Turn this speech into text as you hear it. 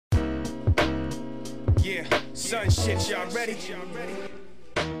Yeah, son shit, y'all ready?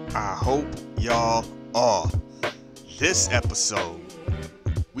 I hope y'all are. This episode,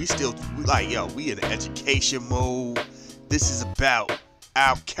 we in education mode. This is about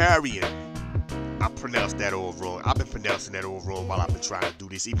Al-Qarawiyyi. I pronounced that all wrong. I've been pronouncing that all wrong while I've been trying to do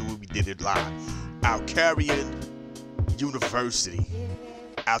this, even when we did it live. Al-Qarawiyyi University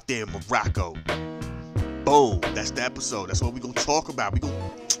out there in Morocco. Boom. That's the episode. That's what we're going to talk about.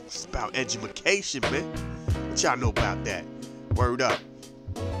 It's about education, man. What y'all know about that? Word up.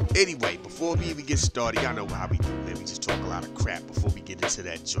 Anyway, before we even get started, y'all know how we do, man. We just talk a lot of crap before we get into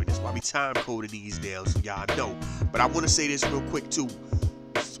that joint. That's why we time coding these now, so y'all know. But I want to say this real quick, too.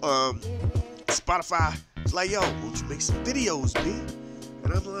 Spotify is like, yo, won't you make some videos, B?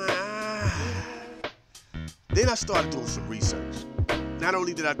 And I'm like, Then I started doing some research. Not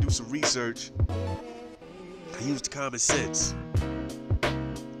only did I do some research, I used common sense.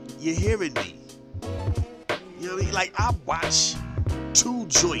 You're hearing me. You know what I mean? Like, I watch 2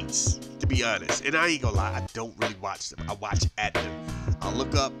 joints, to be honest. And I ain't gonna lie, I don't really watch them. I watch at them. I'll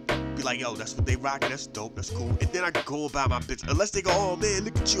look up, be like, yo, that's what they rocking, that's dope, that's cool. And then I go about my business. Unless they go, oh man,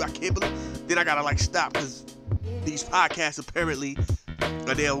 look at you, I can't believe. Then I gotta stop, because these podcasts apparently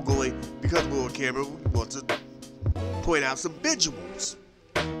are now going, because we're on camera, we want to point out some visuals.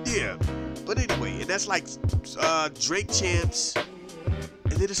 Yeah. But anyway, and that's like Drake Champs.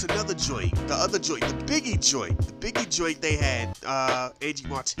 And then it's another joint, the other joint, the Biggie joint. The Biggie joint they had, Angie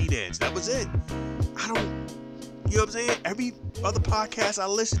Martinez. That was it. You know what I'm saying? Every other podcast I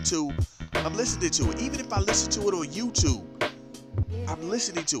listen to, I'm listening to it. Even if I listen to it on YouTube, I'm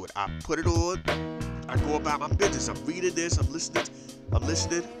listening to it. I put it on, I go about my business. I'm reading this, I'm listening,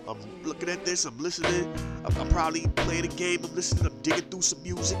 I'm looking at this, I'm listening. I'm probably playing a game, I'm listening, I'm digging through some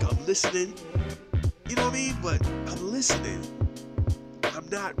music, I'm listening. You know what I mean? But I'm listening. I'm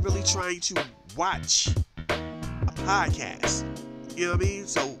not really trying to watch a podcast. You know what I mean?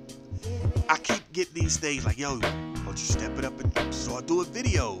 So I keep getting these things like, yo, why don't you step it up and start doing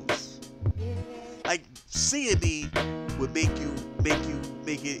videos? Like, seeing me would make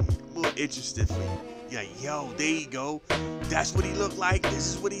it more interesting for you. Yeah, yo, there you go. That's what he look like. This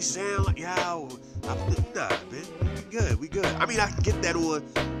is what he sound like. Yo, nah, man, we good. I mean, I get that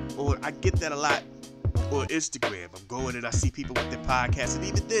I get that a lot on Instagram. I'm going and I see people with their podcasts, and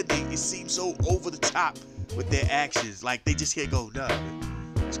even then, it seems so over the top with their actions. Like, they just can't go, nah,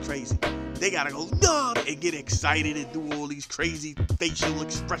 man, that's crazy. They gotta go, nah, and get excited and do all these crazy facial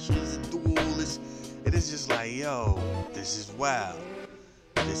expressions and do all this. And it's just like, yo, this is wild.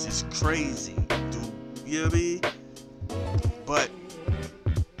 This is crazy, dude. You know what I mean? But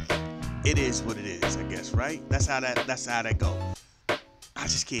it is what it is, I guess, right? That's how that go. I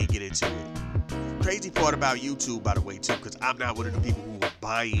just can't get into it. Crazy part about YouTube, by the way, too, because I'm not one of the people who are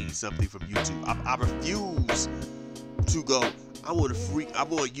buying something from YouTube. I refuse to go, I want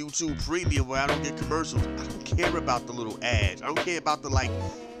YouTube Premium where I don't get commercials. I don't care about the little ads. I don't care about the,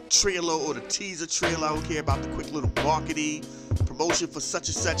 trailer or the teaser trailer. I don't care about the quick little marketing, promotion for such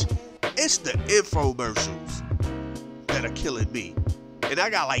and such. It's the infomercials that are killing me. And I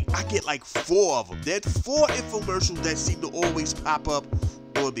get 4 of them. There's 4 infomercials that seem to always pop up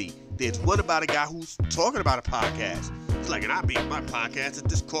on me. There's one about a guy who's talking about a podcast. He's like, and I made my podcast at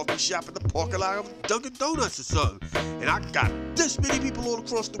this coffee shop in the parking lot of Dunkin' Donuts or something. And I got this many people all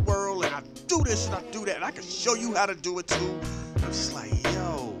across the world, and I do this and I do that, and I can show you how to do it too. I'm just like,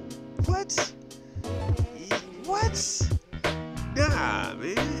 yo, what? Nah,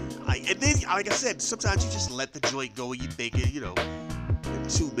 man. And then, like I said, sometimes you just let the joint go and you thinking, in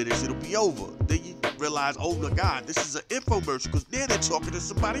 2 minutes it'll be over. Then you realize, oh my God, this is an infomercial, because now they're talking to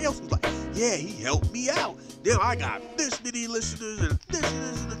somebody else who's like, yeah, he helped me out. Now I got this many listeners and this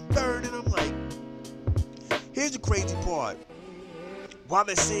and the third, and I'm like, here's the crazy part. While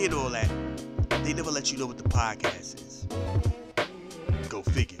they're saying all that, they never let you know what the podcast is. Go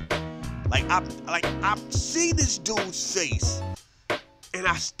figure. I've seen this dude's face, and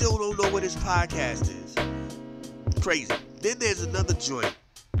I still don't know what his podcast is. Crazy. Then there's another joint.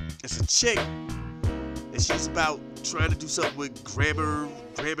 It's a chick, and she's about trying to do something with grammar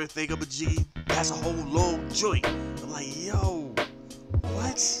thingamajiggy. That's a whole long joint. I'm like, yo,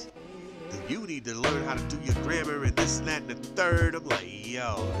 what? You need to learn how to do your grammar and this and that and the third. I'm like,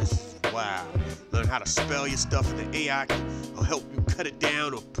 yo, this is wow. Learn how to spell your stuff, and the AI will help you cut it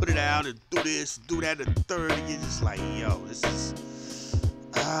down or put it out and do this and do that and the third. And you're just like, yo, this is,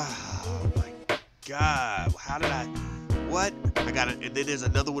 oh my God. How did I, what? And then there's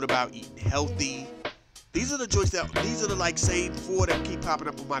another one about eating healthy. These are the joints these are the same 4 that keep popping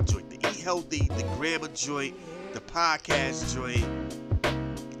up on my joint. The eat healthy, the grammar joint, the podcast joint.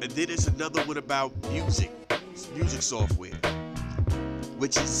 And then there's another one about music software,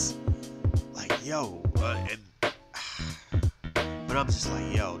 which is like, yo, but I'm just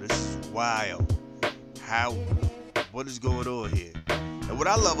like, yo, this is wild. What is going on here? And what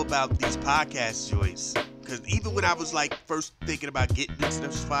I love about these podcast joints, because even when I was like first thinking about getting into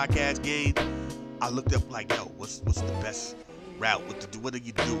this podcast game, I looked up like, yo, what's the best route? What do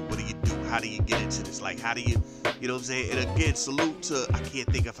you do? How do you get into this? Like, how do you know what I'm saying? And again, salute to, I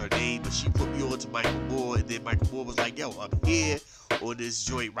can't think of her name, but she put me on to Michael Moore, and then Michael Moore was like, yo, I'm here on this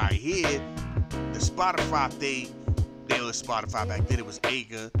joint right here, the Spotify thing. Now it's Spotify, back then it was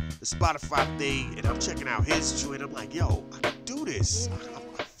Anchor, the Spotify thing, and I'm checking out his joint. I'm like, yo, I can do this.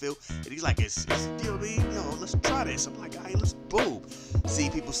 I feel, and he's like, it's you know what I mean? Yo, let's try this. I'm like, all right, let's boom. See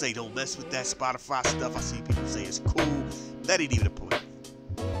people say don't mess with that Spotify stuff. I see people say it's cool. That ain't even the point.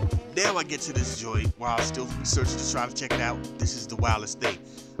 Now I get to this joint while I'm still researching to try to check it out. This is the wildest thing.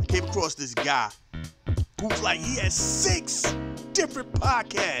 I came across this guy who's like, he has 6 different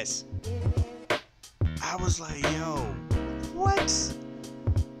podcasts. I was like, yo, what?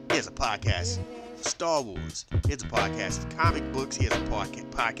 He has a podcast for Star Wars. He has a podcast for comic books. He has a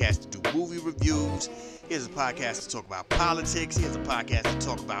podcast to do movie reviews. He has a podcast to talk about politics. He has a podcast to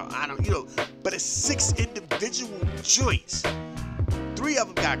talk about, but it's 6 individual joints. 3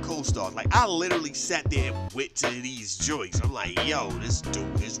 of them got co-stars. Like, I literally sat there and went to these joints. I'm like, yo, this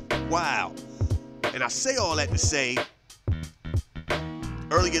dude is wild. And I say all that to say,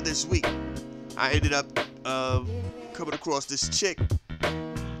 earlier this week, I ended up coming across this chick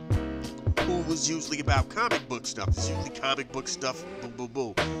who was usually about comic book stuff. It's usually comic book stuff, boom, boom,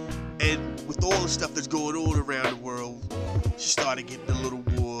 boom. And with all the stuff that's going on around the world, she started getting a little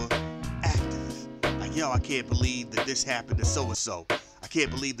more active. Like, yo, I can't believe that this happened to so-and-so. I can't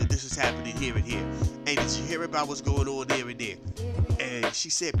believe that this is happening here and here. Hey, did you hear about what's going on there and there? And she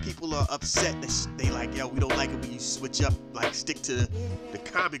said people are upset that they like, yo, we don't like it when you switch up, like stick to the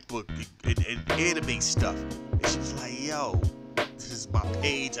comic book and anime stuff. And she was like, yo, this is my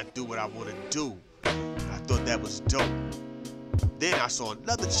page. I do what I want to do. And I thought that was dope. Then I saw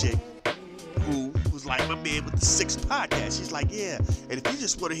another chick who was like my man with the 6 podcasts. She's like, yeah, and if you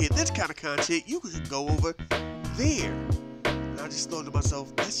just want to hear this kind of content, you can go over there. And I just thought to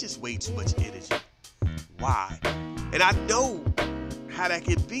myself, that's just way too much energy. Why? And I know how that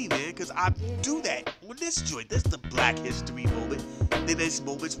can be, man, because I do that on this joint. This is the Black History moment. Then there's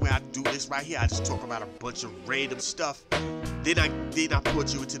moments where I do this right here. I just talk about a bunch of random stuff. Then I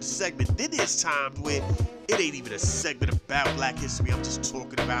put you into the segment. Then there's times where it ain't even a segment about Black History. I'm just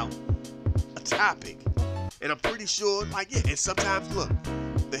talking about a topic. And I'm pretty sure, like, yeah, and sometimes, look,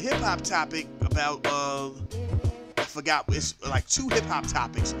 the hip-hop topic about, I forgot, it's like 2 hip-hop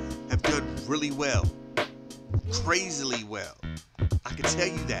topics have done really well. Crazily well. I can tell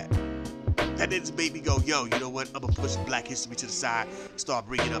you that. That didn't make me go, yo, you know what? I'm going to push Black History to the side and start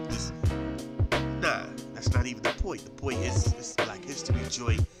bringing up this. Nah, that's not even the point. The point is, it's Black History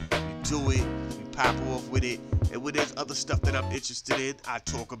joint. We do it. We pop off with it. And when there's other stuff that I'm interested in, I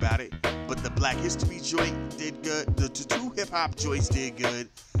talk about it. But the Black History joint did good. The 2 hip-hop joints did good.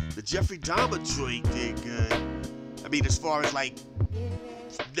 The Jeffrey Dahmer joint did good. I mean, as far as, like,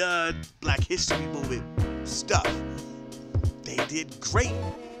 non-Black History movement stuff, they did great.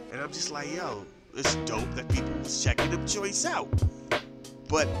 And I'm just like, yo, it's dope that people was checking them joints out.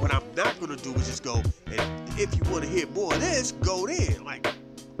 But what I'm not going to do is just go, and if you want to hear more of this, go there. Like,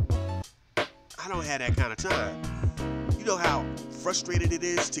 I don't have that kind of time. You know how frustrated it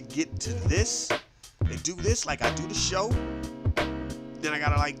is to get to this and do this? Like, I do the show, then I got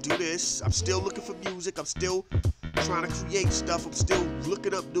to, like, do this. I'm still looking for music. I'm still trying to create stuff. I'm still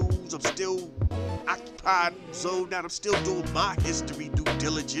looking up news. I'm still occupied, zoned out. I'm still doing my history due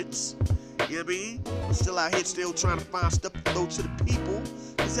diligence. You know what I mean? I'm still out here still trying to find stuff to throw to the people.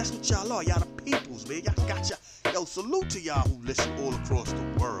 Because that's what y'all are. Y'all the peoples, man. Y'all got y'all. Yo, salute to y'all who listen all across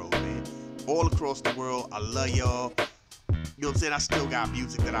the world, man. All across the world. I love y'all. You know what I'm saying? I still got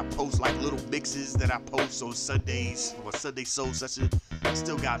music that I post, like little mixes that I post on Sundays for my Sunday Soul session. I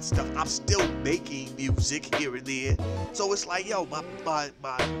still got stuff. I'm still making music here and there. So it's like, yo, my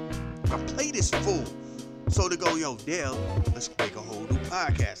plate is full. So to go, yo, now let's make a whole new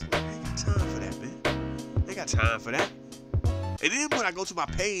podcast. Like, I ain't got time for that, man. I ain't got time for that. And then when I go to my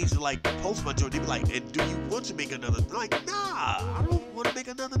page and like post my joint, they be like, and do you want to make another? I'm like, nah, I don't want to make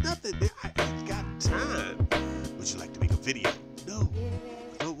another nothing, man. I ain't got time. Would you like to make a video? No,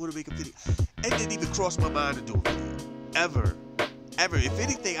 I don't want to make a video. It didn't even cross my mind to do a video. Ever. If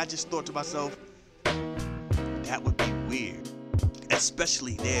anything, I just thought to myself, that would be weird.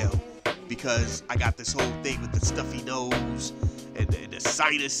 Especially now, because I got this whole thing with the stuffy nose and the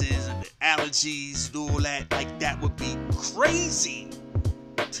sinuses and the allergies and all that. Like, that would be crazy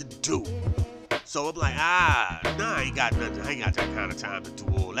to do. So I'm like, nah, I ain't got nothing. I ain't got that kind of time to do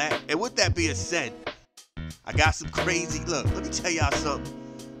all that. And with that being said, I got some crazy, look, let me tell y'all something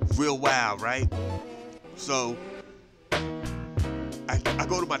real wild, right? So, I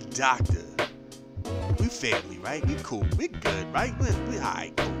go to my doctor. We family, right? We cool. We good, right? We all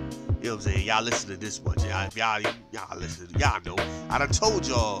right, cool. You know what I'm saying? Y'all listen to this much. Y'all listen. Y'all know. I done told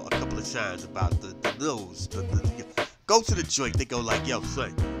y'all a couple of times about the nose. Go to the joint. They go like, yo,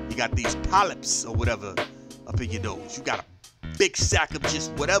 son, you got these polyps or whatever up in your nose. You got a big sack of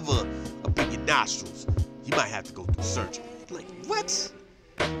just whatever up in your nostrils. You might have to go through surgery. Like, what?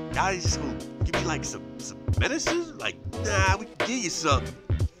 Y'all just gonna give me like some medicine? Like, nah, we can give you something.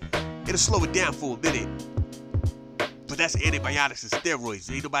 It'll slow it down for a minute. But that's antibiotics and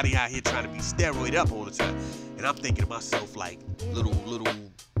steroids. Ain't nobody out here trying to be steroid up all the time. And I'm thinking to myself, like, little, you know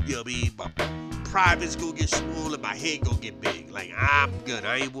what I mean? My private's gonna get small and my head gonna get big. Like, I'm good.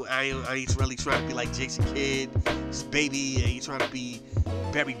 I ain't really trying to be like Jason Kidd, this baby. I ain't trying to be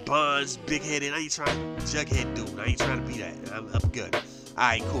Barry Bonds, big headed. I ain't trying to Jughead dude. I ain't trying to be that. I'm good.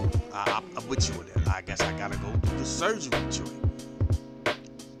 Alright, cool. I'm with you on that. I guess I gotta go do the surgery joint.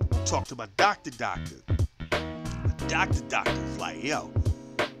 Talk to my doctor. Doctor's like, yo,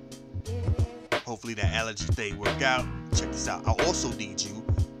 hopefully that allergy thing work out. Check this out. I also need you,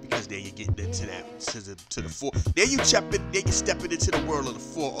 because then you're getting into that to the four. Then you stepping into the world of the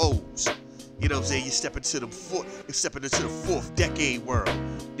 4 O's. You know what I'm saying? You're stepping into the fourth decade world.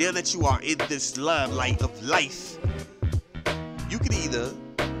 Now that you are in this limelight of life, you can either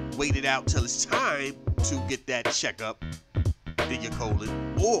wait it out till it's time to get that checkup in your colon,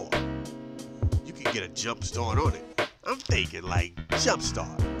 or you can get a jump start on it. I'm thinking like jump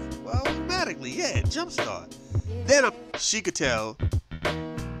start. Well, automatically, yeah, jump start. Then she could tell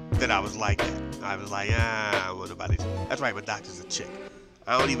that I was like that. I was like, I want nobody. That's right, my doctor's a chick.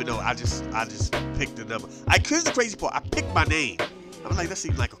 I don't even know. I just picked the number. Here's the crazy part. I picked my name. I was like, that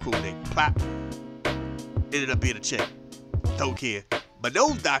seems like a cool name. Plop. Ended up being a chick. Don't care. But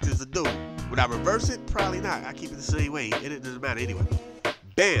those doctors are dude. Would I reverse it? Probably not. I keep it the same way. It doesn't matter anyway.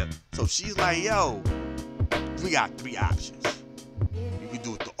 Bam. So she's like, yo, we got 3 options. You can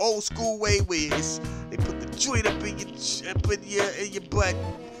do it the old school way, where they put the joint up in your butt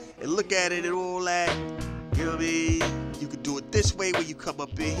and look at it and all that. You know what I mean? You can do it this way, where you come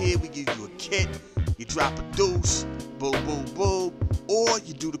up in here, we give you a kit, you drop a deuce, boom, boom, boom. Or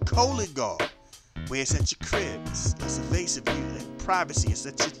you do the Cologuard, where it's at your crib. It's less invasive, privacy. It's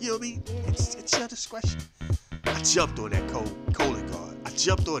at your, you know what I mean? It's your discretion. I jumped on that Cologuard. I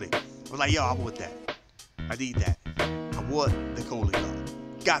jumped on it. I was like, yo, I want that. I need that. I want the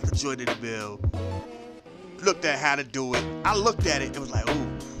Cologuard. Got the joint in the mail. Looked at how to do it. I looked at it and was like,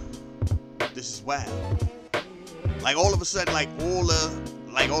 ooh, this is wild. Like all of a sudden,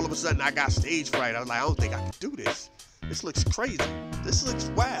 all of a sudden I got stage fright. I was like, I don't think I can do this. This looks crazy. This looks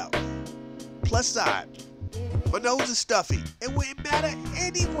wild. Plus side, my nose is stuffy. It wouldn't matter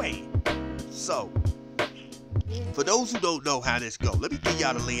anyway. So, for those who don't know how this go, let me give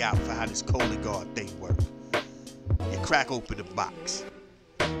y'all the layout for how this Cologuard thing works. You crack open the box,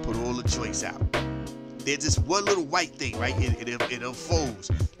 put all the joints out. There's this one little white thing, right? It unfolds.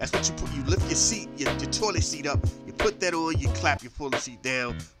 That's what you put. You lift your seat, your toilet seat up. You put that on. You clap your toilet seat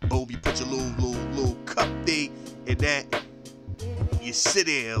down. Boom. You put your little cup thing in that. You sit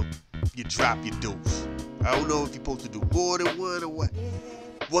down. You drop your deuce. I don't know if you're supposed to do more than one or what.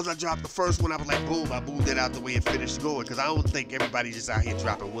 Once I dropped the first one, I was like, boom. I moved it out the way and finished going, because I don't think everybody just out here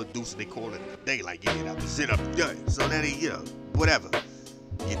dropping one deuce and they call it a day. Like, yeah, that was it. I'm done. So that ain't, whatever.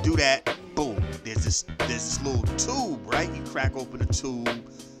 You do that. Boom. There's this little tube, right? You crack open the tube.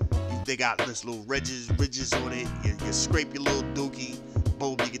 They got this little ridges on it. You scrape your little dookie.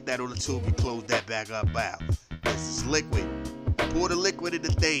 Boom. You get that on the tube. You close that back up. Wow. There's this liquid. Pour the liquid in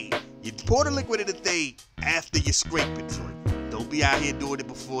the thing. You pour the liquid in the thing after you scrape it to it. Don't be out here doing it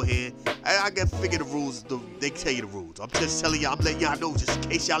beforehand. I got to figure the rules. They tell you the rules. I'm just telling y'all. I'm letting y'all know just in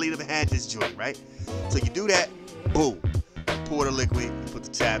case y'all ain't never had this joint, right? So you do that. Boom. Pour the liquid. You put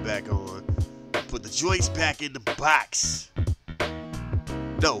the tab back on. Put the joints back in the box.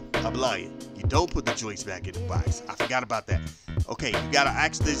 No, I'm lying. You don't put the joints back in the box. I forgot about that. Okay, you gotta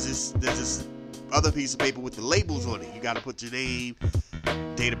ask. There's this other piece of paper with the labels on it. You gotta put your name,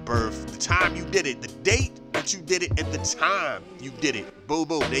 date of birth, the time you did it, the date that you did it, and the time you did it. Boom,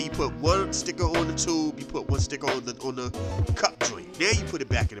 boom. Then you put one sticker on the tube. You put one sticker on the cup joint. Then you put it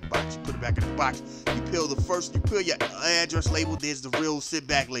back in the box. You put it back in the box. You peel your address label. There's the real sit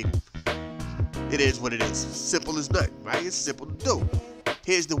back label. It is what it is. Simple as nothing, right? It's simple to do.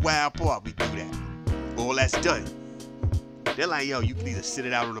 Here's the wild part. We do that. All that's done. They're like, yo, you can either sit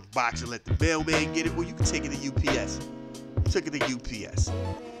it out on a box and let the mailman get it, or you can take it to UPS. Took it to UPS.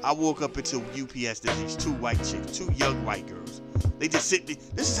 I woke up into UPS. There's these two white chicks, two young white girls. They just sit there.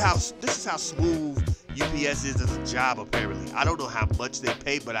 This is how smooth UPS is as a job, apparently. I don't know how much they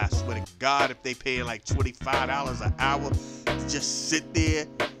pay, but I swear to God, if they pay like $25 an hour to just sit there,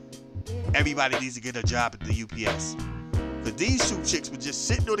 everybody needs to get a job at the UPS. But these two chicks were just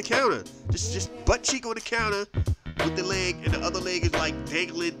sitting on the counter, just butt cheek on the counter, with the leg, and the other leg is like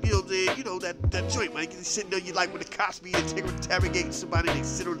dangling, you know what I'm saying? You know, that joint, man. You sitting there, you like when the cops be interrogating somebody, they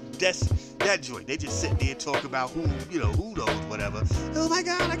sit on the desk, that joint. They just sit there and talk about who knows, whatever. Oh my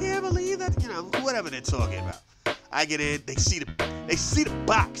God, I can't believe that, whatever they're talking about. I get in, they see the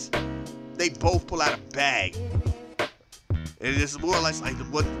box. They both pull out a bag. And it's more or less like the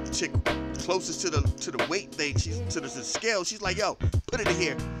one chick closest to the weight thing, to the scale, she's like, yo, put it in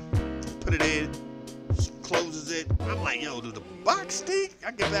here. Put it in. Closes it. I'm like, yo, does the box stink?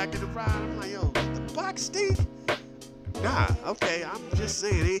 I get back in the ride. I'm like, yo, does the box stink? Nah, okay, I'm just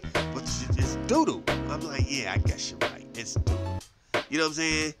saying it, but it's doo-doo. I'm like, yeah, I guess you're right. It's doo-doo. You know what I'm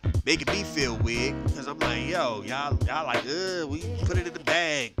saying? Making me feel weird, because I'm like, yo, y'all like, we put it in the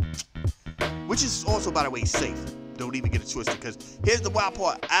bag. Which is also, by the way, safe. Don't even get it twisted, because here's the wild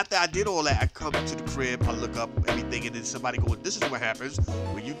part. After I did all that, I come to the crib, I look up everything, and then somebody going, this is what happens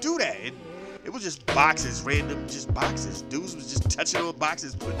when you do that. And it was just boxes, random, just boxes. Dudes was just touching on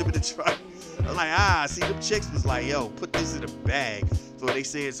boxes, putting them in the truck. I'm like, see, them chicks was like, yo, put this in a bag. So they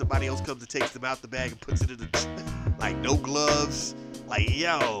saying somebody else comes and takes them out the bag and puts it in the like, no gloves. Like,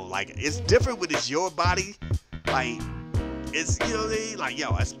 yo, like, it's different when it's your body. Like, it's, you know what I mean? Like,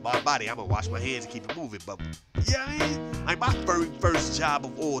 yo, that's my body. I'm gonna wash my hands and keep it moving. But, you know what I mean? Like, my very first job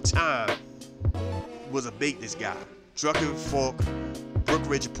of all time was a maintenance guy. Drucker Fork,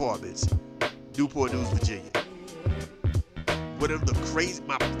 Brookridge Apartments. Newport News, Virginia. One of the crazy,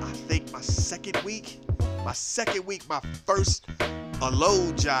 I think my second week, my first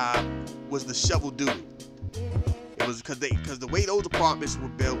alone job was the shovel dude. It was because the way those apartments were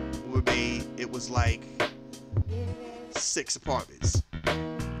made, it was like 6 apartments.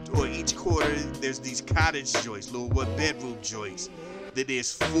 On each corner, there's these cottage joints, little 1-bedroom joints. Then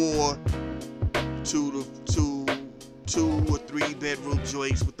there's 4 2 or 3 bedroom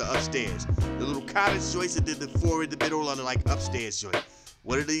joints with the upstairs. The little cottage joints, and then the 4 in the middle are the like upstairs joint.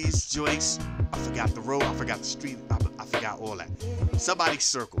 One of these joints, I forgot the road, I forgot the street, I forgot all that. Somebody's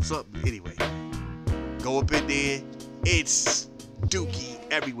circle, something, anyway. Go up in there, it's dookie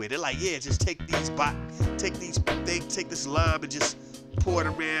everywhere. They're like, yeah, just take this lime and just pour it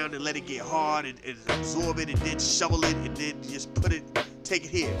around and let it get hard and absorb it, and then shovel it, and then just take it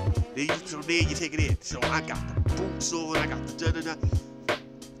here. Then from there you take it in. So I got the boots on, I got the da-da-da.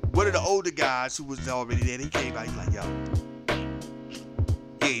 One of the older guys who was already there, he came out, he's like, yo, you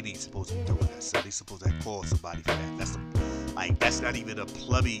ain't even supposed to be doing that, son. They supposed to call somebody for that. That's not even a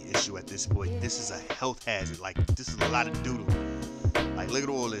plumbing issue at this point. This is a health hazard. Like, this is a lot of doodle. Like, look at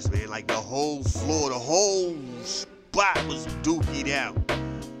all this, man. Like, the whole floor, the whole spot was dookied out.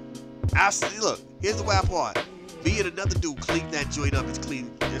 Look, here's the wild part. Me and another dude cleaned that joint up. It's clean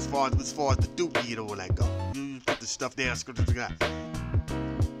as far as the dookie and all that go. You put the stuff down,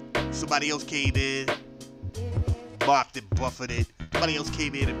 somebody else came in, mopped and buffered it. Somebody else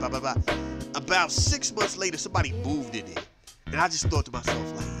came in and blah, blah, blah. About 6 months later, somebody moved in there. And I just thought to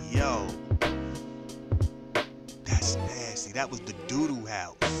myself, like, yo, that's nasty. That was the doo-doo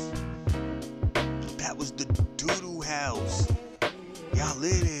house. That was the doo-doo house. Y'all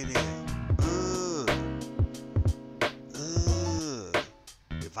live in there.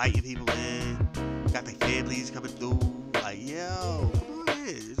 Inviting people in. Got their families coming through. Like, yo, come on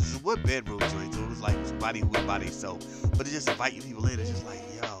in. This is a 1-bedroom joint, so it was like somebody who was by themselves. But it's just inviting people in. It's just like,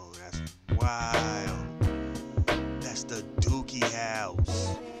 yo, that's wild. That's the dookie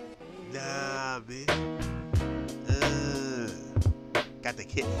house. Nah, man. Got the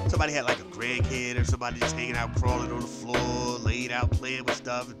kid. Somebody had like a grandkid or somebody just hanging out, crawling on the floor, laid out, playing with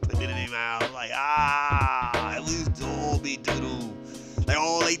stuff and putting it in their mouth. Like, it used to all be doo-doo. Like,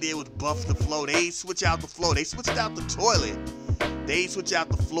 all they did was buff the floor. They ain't switch out the floor. They switched out the toilet. They ain't switch out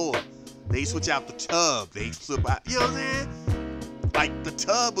the floor. They ain't switch out the tub. They ain't switch out, you know what I'm saying? Like, the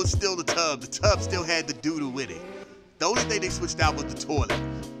tub was still the tub. The tub still had the doo-doo in it. The only thing they switched out was the toilet.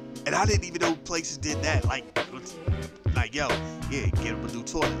 And I didn't even know places did that. Like, yo, yeah, get them a new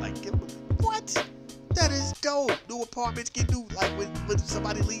toilet. Like, what? The That is dope. New apartments get new. Like when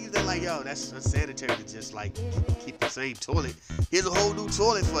somebody leaves, they're like, yo, that's unsanitary to just like keep the same toilet. Here's a whole new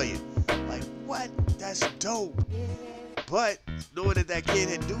toilet for you. Like, what? That's dope. But knowing that kid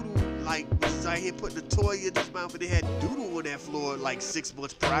had doodle, like, was out here putting a toy in his mouth and they had doodle on that floor like 6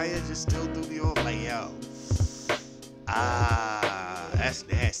 months prior, just still threw me off. Like, yo, that's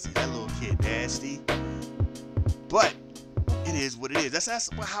nasty. That little kid nasty. But it is what it is. That's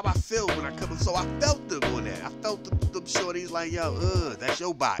how I feel when I come. So I felt them on that. I felt them shorties like, yo, that's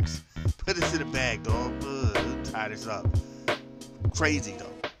your box. Put this in the bag, dog. Tie this up. Crazy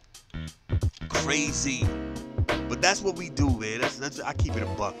though. Crazy. But that's what we do, man. I keep it a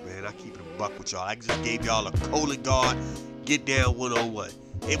buck, man. I keep it a buck with y'all. I just gave y'all a Cologuard Get Down 101.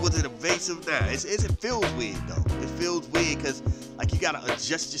 It wasn't invasive. Nah, it feels weird though. It feels weird because like you gotta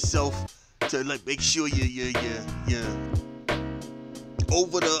adjust yourself to like make sure you're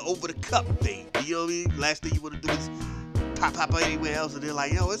over the cup thing. You know what I mean? Last thing you want to do is pop anywhere else, and they're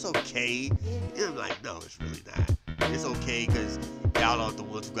like, yo, it's okay. And I'm like, no, it's really not. It's okay because y'all aren't the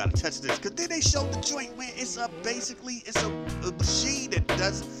ones who gotta touch this. Cause then they showed the joint where it's a machine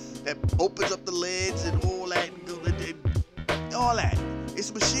that opens up the lids and all that and all that. It's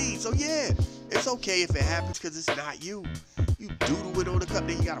a machine, so yeah, it's okay if it happens because it's not you. You doodle it on the cup,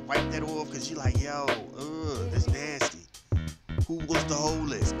 then you gotta wipe that off because you're like, yo, that's nasty. Who wants to hold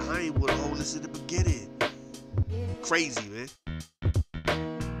this? I ain't want to hold this in the beginning. Crazy, man.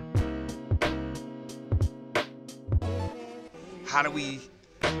 How do we,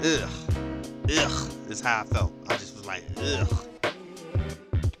 is how I felt. I just was like,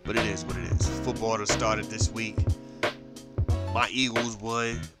 But it is what it is. Football done started this week. My Eagles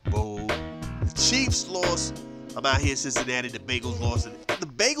won. Boom. The Chiefs lost. I'm out here in Cincinnati. The Bengals lost. The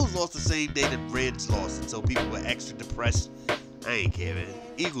Bengals lost the same day the Reds lost. And so people were extra depressed. I ain't care, man.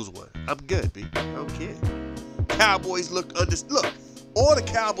 Eagles won. I'm good, B. I don't care. Cowboys look. All the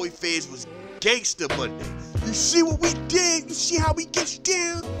Cowboy fans was gangster Monday. You see what we did? You see how we get you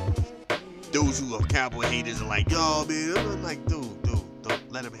down? Those who are Cowboy haters are like, yo, man. I'm like, dude,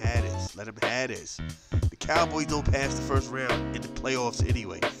 don't let them have this. Let them have this. The Cowboys don't pass the first round in the playoffs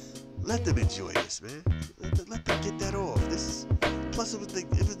anyway. Let them enjoy this, man. Let them get that off. Plus it was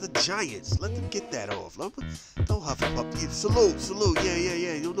the Giants. Let them get that off. Don't huff and puff. Salute.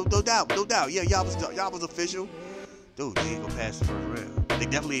 Yeah. No doubt. Yeah, y'all was official. Dude, they ain't gonna pass the first round. They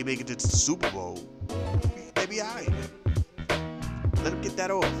definitely ain't making it to the Super Bowl. They be alright, man. Let them get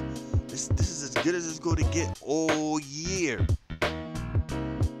that off. This is as good as it's gonna get all year.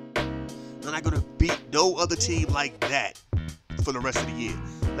 They're not gonna beat no other team like that for the rest of the year.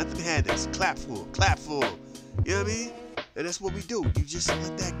 Let them have this. Clap for them. You know what I mean? And that's what we do. You just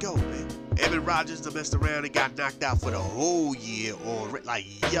let that go, man. Aaron Rodgers messed around and got knocked out for the whole year. Like,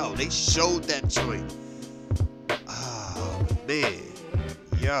 yo, they showed that joint. Oh, man.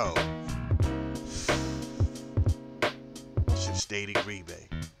 Yo. Should have stayed in Green Bay.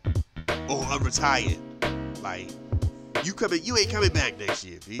 Or retired. Like, you ain't coming back next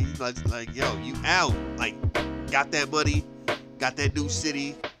year, B. Like, yo, you out. Like, got that money. Got that new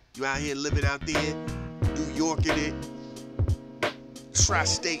city. You out here living out there. New York in it.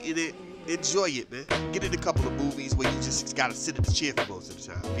 Tri-state in it. Enjoy it, man. Get in a couple of movies where you just gotta sit in the chair for most of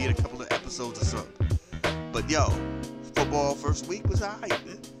the time. Be in a couple of episodes or something. But yo, football first week was alright,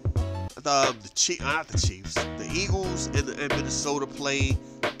 man. The Chiefs. The Eagles and Minnesota play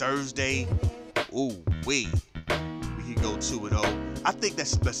Thursday. Ooh, we can go 2-0. I think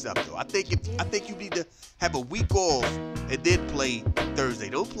that's messed up though. I think you need to have a week off and then play Thursday.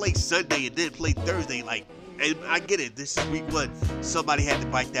 Don't play Sunday and then play Thursday. Like, and I get it. This is week 1. Somebody had to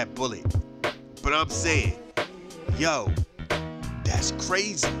bite that bullet. But I'm saying, yo, that's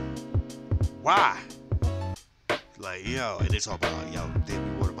crazy. Why? Like, yo, and it's all about, yo, then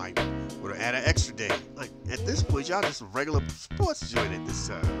we want to add an extra day. Like, at this point, y'all just a regular sports joint at this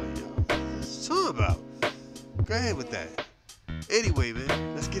time. Like, yo, what's talking about? Go ahead with that. Anyway,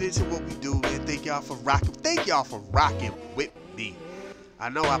 man, let's get into what we do, man. Thank y'all for rocking with me. I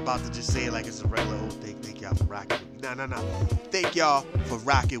know I'm about to just say it like it's a regular old thing. Thank y'all for rocking with me. No. Thank y'all for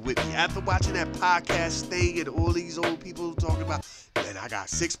rocking with me. After watching that podcast thing and all these old people talking about, man, I got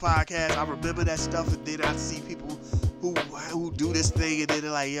 6 podcasts. I remember that stuff, and then I see people who do this thing, and then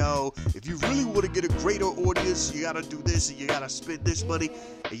they're like, yo, if you really want to get a greater audience, you gotta do this, and you gotta spend this money,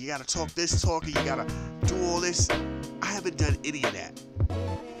 and you gotta talk this talk, and you gotta do all this. I haven't done any of that.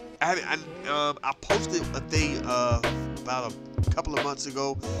 I posted a thing about a couple of months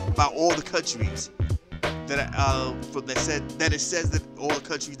ago about all the countries that it says that all the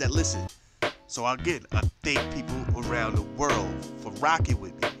countries that listen. So again, I thank people around the world for rocking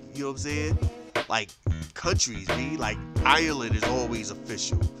with me. You know what I'm saying? Like, countries, B. Like Ireland is always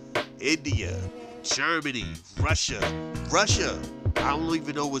official. India, Germany, Russia. I don't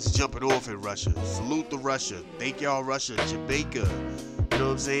even know what's jumping off in Russia. Salute to Russia. Thank y'all, Russia. Jamaica. You know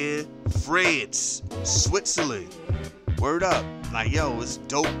what I'm saying? France, Switzerland. Word up. Like, yo, it's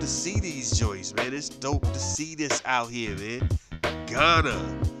dope to see these joints, man. It's dope to see this out here, man. Ghana,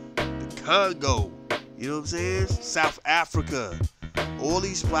 the Congo. You know what I'm saying? South Africa. All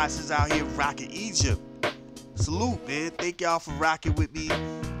these spots is out here rocking. Egypt. Salute, man. Thank y'all for rocking with me.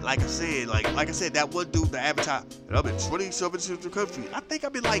 Like I said, that one dude, the Avatar, and I'm in 27 different countries. I think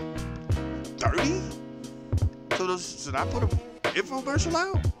I'm in like 30. So should I put an infomercial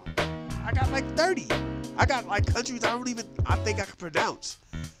out? I got like 30. I got like countries I think I can pronounce.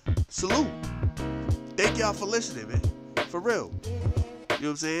 Salute. Thank y'all for listening, man. For real. You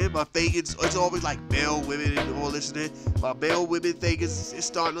know what I'm saying? My thing is, it's always like male, women, and all listening. My male, women thing is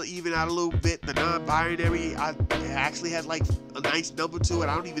starting to even out a little bit. The non-binary, it actually has like a nice number to it.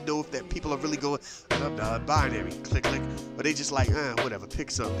 I don't even know if that people are really going, I'm non-binary, click. But they just like, whatever,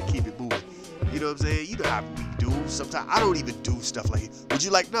 pick something to keep it moving. You know what I'm saying? You know how we do sometimes. I don't even do stuff like it. Would you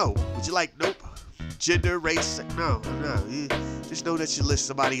like no? Would you like nope? Gender, race, no. Just know that your list,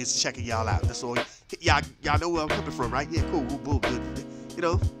 somebody is checking y'all out. That's all. Y'all know where I'm coming from, right? Yeah, cool, boom, good. You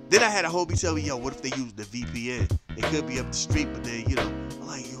know, then I had a homie tell me, yo, what if they use the VPN? It could be up the street, but then, you know, I'm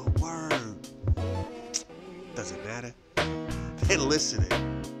like, yo, word. Doesn't matter. They're listening.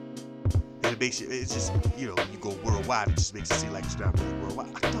 And it makes it's just, you know, when you go worldwide, it just makes it seem like it's not really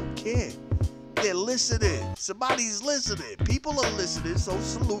worldwide. I don't care. They're listening. Somebody's listening. People are listening, so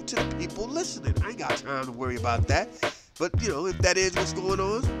salute to the people listening. I ain't got time to worry about that. But, you know, if that is what's going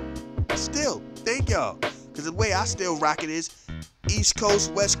on, still, thank y'all. Because the way I still rock it is East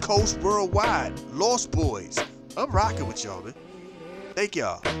Coast, West Coast, worldwide. Lost Boys. I'm rocking with y'all, man. Thank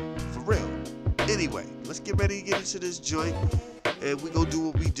y'all. For real. Anyway, let's get ready to get into this joint. And we gonna do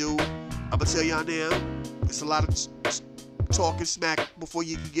what we do. I'm gonna tell y'all now, it's a lot of talking smack before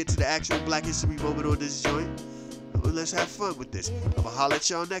you can get to the actual Black History moment on this joint. Well, let's have fun with this. I'm gonna holler at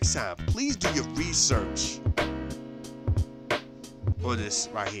y'all next time. Please do your research on this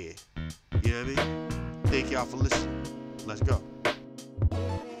right here. You know what I mean? Thank y'all for listening. Let's go.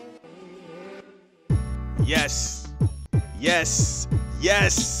 Yes.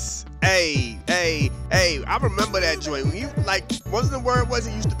 Hey. I remember that joint. When you, like, wasn't the word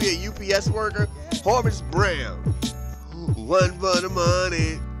it used to be a UPS worker? Horace Brown. 1 for the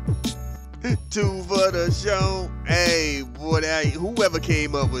money, 2 for the show. Hey, boy, whoever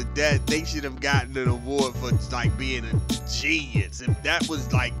came up with that, they should have gotten an award for like being a genius. If that was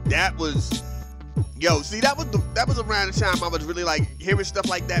yo, see, that was around the time I was really like hearing stuff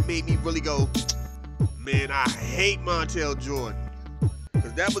like that made me really go, man, I hate Montel Jordan.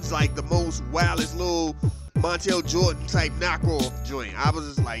 Cause that was like the most wildest little Montel Jordan type knockoff joint. I was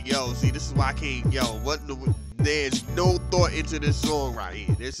just like, yo, see, this is why I can't, there's no thought into this song right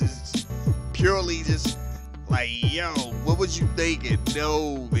here. This is purely just like, yo, what was you thinking?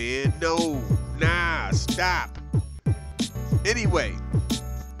 No, man, no, nah, stop. Anyway,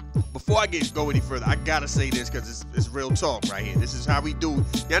 before I go any further, I gotta say this because it's real talk right here. This is how we do.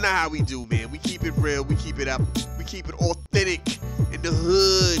 Y'all know how we do, man. We keep it real. We keep it up. We keep it authentic in the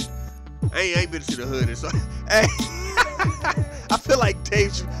hood. I ain't been to the hood. So, hey, I feel like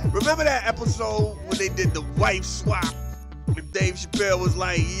Dave. Remember that episode when they did the wife swap? And Dave Chappelle was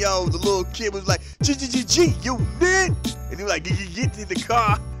like, yo, the little kid was like, G, you man. And he was like, get in the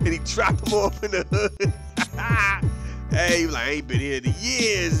car. And he dropped him off in the hood. Hey, he was like, I ain't been here in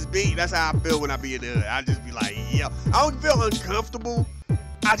years, B. That's how I feel when I be in the hood. I just be like, yo, I don't feel uncomfortable.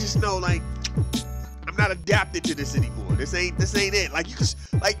 I just know, like, I'm not adapted to this anymore. This ain't it. Like, you can,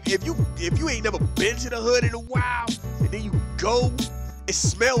 like, if you ain't never been to the hood in a while, and then you go, it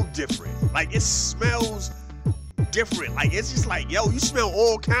smells different. Like, it smells different. Like, it's just like, yo, you smell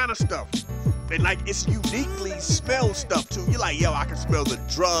all kind of stuff. And, like, it's uniquely smell stuff, too. You're like, yo, I can smell the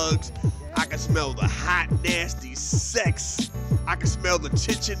drugs. I can smell the hot, nasty sex. I can smell the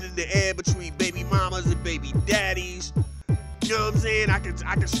tension in the air between baby mamas and baby daddies. You know what I'm saying? I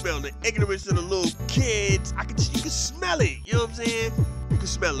can smell the ignorance of the little kids. You can smell it. You know what I'm saying? You can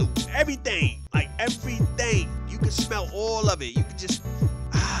smell everything. Like everything. You can smell all of it. You can just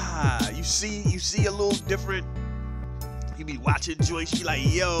you see a little different. You be watching joints, you be like,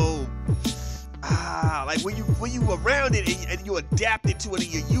 yo. Like when you around it and you adapted to it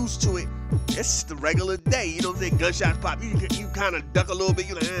and you're used to it, it's the regular day. You know what I'm saying? Gunshots pop. You kind of duck a little bit.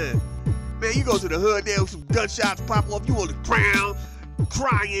 You're like, man, you go to the hood there, some gunshots pop off. You on the ground,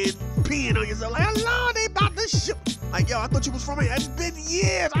 crying, peeing on yourself. Like, hello, they about to shoot. Like, yo, I thought you was from here. It's been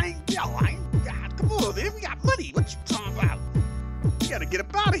years. God, come on,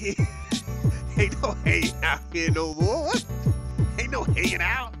 there no more. What? Ain't no hanging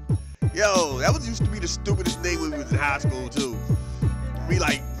out. Yo, that was used to be the stupidest thing when we was in high school too. We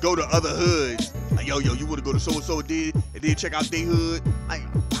like go to other hoods. Like, yo, you wanna go to so-and-so and then check out their hood? Like,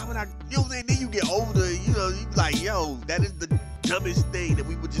 why would I, you know what I'm saying? Then you get older, you know, you be like, yo, that is the dumbest thing that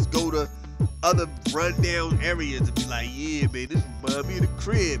we would just go to other rundown areas and be like, yeah, man, this reminds me of the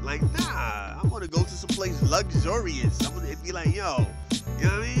crib. Like, nah, I wanna go to some place luxurious. I'm gonna be like, yo, you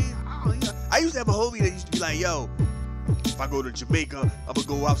know what I mean? I used to have a homie that used to be like, yo, if I go to Jamaica, I'm gonna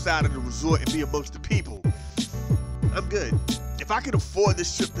go outside of the resort and be amongst the people. I'm good. If I can afford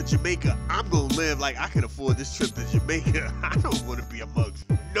this trip to Jamaica, I'm gonna live like I can afford this trip to Jamaica. I don't want to be amongst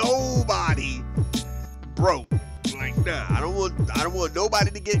nobody broke. Like, nah, I don't want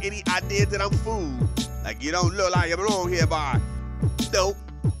nobody to get any idea that I'm food. Like, you don't look like you belong here, boy. Nope.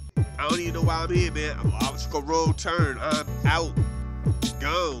 I don't even know why I'm here, man. I took a wrong turn. I'm out.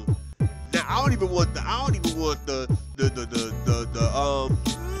 Gone. Now I don't even want the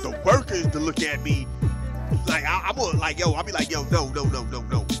workers to look at me like I want, like, yo, I'll be like, yo, no.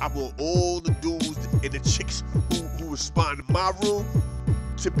 I want all the dudes and the chicks who respond to my room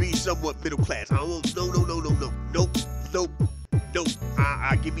to be somewhat middle class. I don't want nope.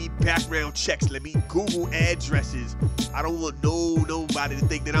 I give me background checks. Let me Google addresses. I don't want nobody to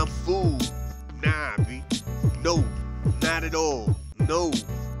think that I'm fool. Nah, B. No, not at all. No.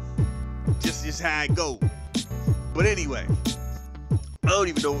 Just how it go. But anyway, I don't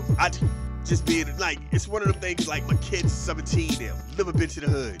even know. I just being like, it's one of them things. Like, my kid's 17 now, never been to the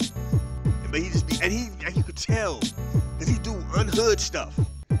hood, but he just be, and you could tell, cause he do unhood stuff.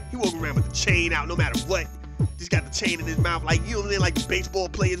 He walk around with the chain out, no matter what. Just got the chain in his mouth, like, you know, they're like the baseball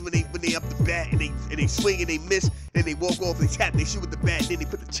players when they up the bat and they swing and they miss, and they walk off, they tap, they shoot with the bat, and then they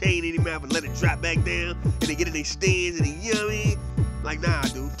put the chain in their mouth and let it drop back down, and they get in their stands, and you know what I mean? Like, nah,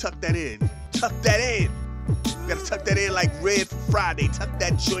 dude, tuck that in. Tuck that in. You gotta tuck that in like Red for Friday. Tuck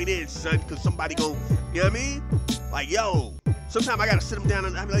that joint in, son, because somebody gon', you know what I mean? Like, yo, sometimes I gotta sit him down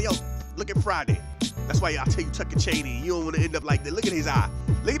and I be like, yo, look at Friday. That's why I tell you, tuck your chain in. You don't wanna end up like that. Look at his eye.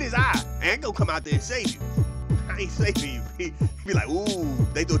 Look at his eye. I ain't gonna come out there and save you. I ain't saving you. He be like, ooh,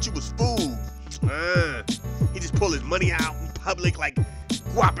 they thought you was fool. He just pull his money out in public, like,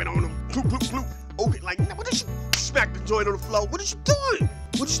 whopping on him. Bloop, bloop, bloop. Okay, like, what is you? Smack the joint on the floor. What is you doing?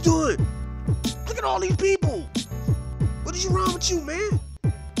 What is you doing? Look at all these people. What is wrong with you, man?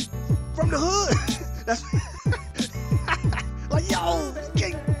 From the hood. That's like, yo, you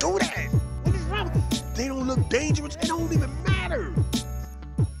can't do that. What is wrong with? They don't look dangerous. It don't even matter,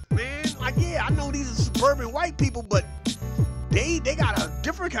 man. Like, yeah, I know these are suburban white people, but they got a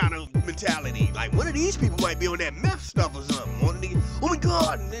different kind of mentality. Like, one of these people might be on that meth stuff or something. One of these, oh my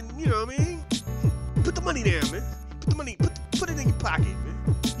God, and then, you know what I mean? Put the money down, man. Put the money, put it in your pocket,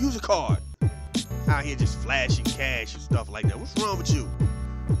 man. Use a card. Out here just flashing cash and stuff like that. What's wrong with you? You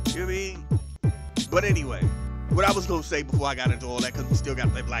know what I mean? But anyway, what I was gonna say before I got into all that, because we still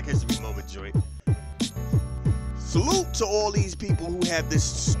got that Black History Moment joint. Salute to all these people who have this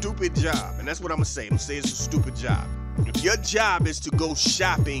stupid job, and that's what I'm gonna say. I'm gonna say it's a stupid job. If your job is to go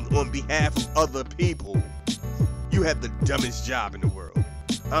shopping on behalf of other people, you have the dumbest job in the world.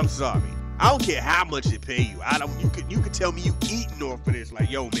 I'm sorry. I don't care how much they pay you. You could tell me you eating off of this. Like,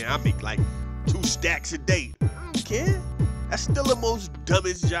 yo, man, I make like 2 stacks a day. I don't care. That's still the most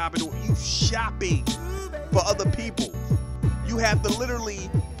dumbest job in the world. You shopping for other people. You have to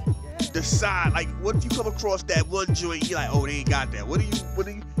literally decide, like, what if you come across that one joint, you're like, oh, they ain't got that. What do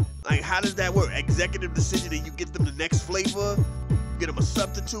you, like, how does that work? Executive decision, and you get them the next flavor, get them a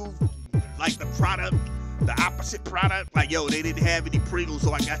substitute, like the product, the opposite product. Like, yo, they didn't have any Pringles,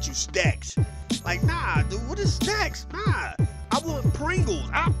 so I got you stacks. Like, nah, dude, what is stacks? Nah, I want Pringles.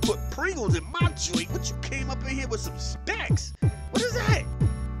 I put Pringles in my joint. What, you came up in here with some stacks? What is that?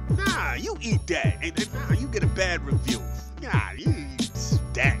 Nah, you eat that. And nah, you get a bad review. Nah, you eat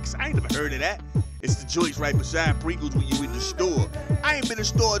stacks. I ain't never heard of that. It's the joints right beside Pringles when you in the store. I ain't been in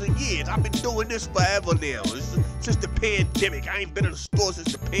stores in years. I've been doing this forever now. Since the pandemic. I ain't been in a store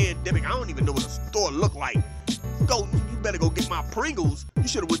since the pandemic. I don't even know what a store look like. You better go get my Pringles. You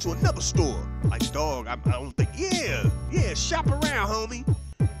should have went to another store. Like, dog, I don't think, yeah, shop around, homie.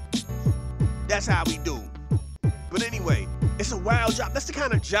 That's how we do. But anyway, it's a wild job. That's the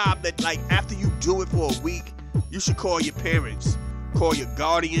kind of job that, like, after you do it for a week, you should call your parents, call your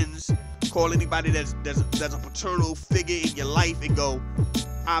guardians, call anybody that's a paternal figure in your life and go,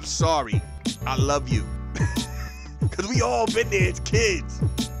 I'm sorry, I love you. Because we all been there as kids.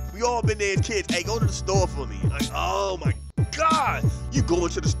 We all been there as kids. Hey, go to the store for me. Like, oh my God. You go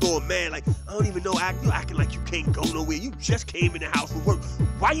into the store, man, like, I don't even know, you acting like you can't go nowhere. You just came in the house from work.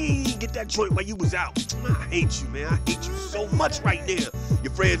 Why you ain't get that joint while you was out? I hate you, man. I hate you so much right now.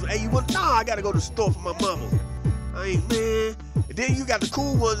 Your friends, hey, you want, nah, I gotta go to the store for my mama. I ain't, man. And then you got the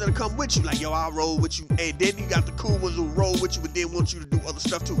cool ones that'll come with you, like, yo, I'll roll with you. And then you got the cool ones who'll roll with you and then want you to do other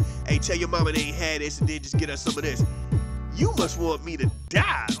stuff too. Hey, tell your mama they ain't had this and then just get her some of this. You must want me to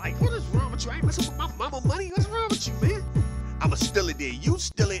die. Like, what is wrong with you? I ain't messing with my mama money. What's wrong with you, man? I'ma steal it there. You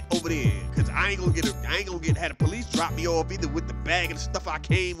steal it over there. Cause I ain't gonna have the police drop me off either with the bag and the stuff I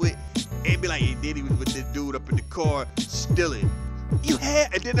came with and be like, hey, then he was with this dude up in the car stealing. You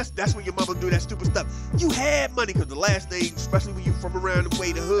had, and then that's when your mama do that stupid stuff. You had money, cause the last thing, especially when you from around the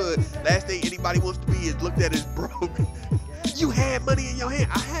way, the hood, last thing anybody wants to be is looked at as broke. You had money in your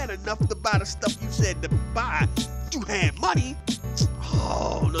hand. I had enough to buy the stuff you said to buy. You had money.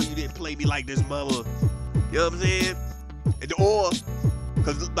 Oh no, you didn't play me like this, mama. You know what I'm saying? Or,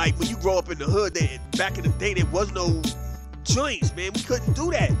 cause like when you grow up in the hood, back in the day there was no joints, man. We couldn't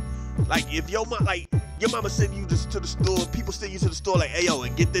do that. Like if your mama send you to the store, people send you to the store like, hey yo,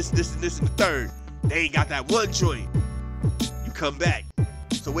 and get this, this, and this, and the third. They ain't got that one joint. You come back.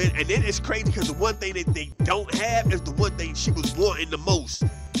 So and then it's crazy because the one thing that they don't have is the one thing she was wanting the most.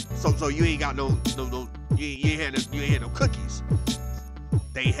 So you ain't got no you ain't had no cookies.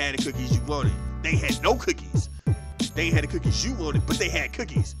 They ain't had the cookies you wanted. They had no cookies. They ain't had the cookies you wanted, but they had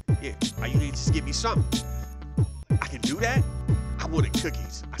cookies. Yeah, why you ain't just give me something? I can do that. I wanted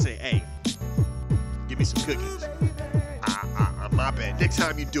cookies. I say, hey, give me some cookies. My bad. Next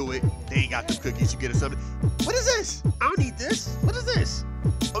time you do it, they ain't got the cookies. You get us something. What is this? I don't need this. What is this?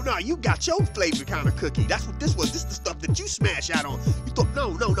 Oh no, you got your flavor kind of cookie. That's what this was. This is the stuff that you smash out on. You thought,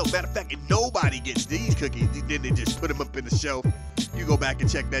 no. Matter of fact, and nobody gets these cookies. Then they just put them up in the shelf. You go back and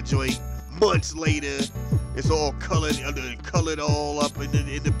check that joint. Months later, it's all colored all up in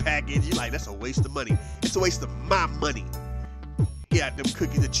the package. You're like, that's a waste of money. It's a waste of my money. You got them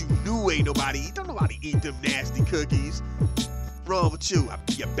cookies that you knew ain't nobody eat. Don't nobody eat them nasty cookies. Wrong with you?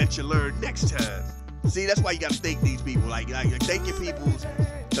 You bet you learn next time. See, that's why you gotta thank these people. Like thank your peoples,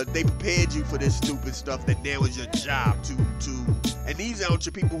 cause they prepared you for this stupid stuff that now is your job to. And these aren't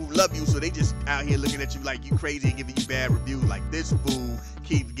your people who love you, so they just out here looking at you like you crazy and giving you bad reviews. Like this fool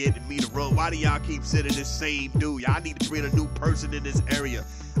keeps getting me to run. Why do y'all keep sending this same dude? Y'all need to bring a new person in this area.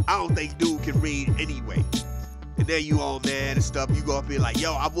 I don't think dude can read anyway. And then you all mad and stuff. You go up here like,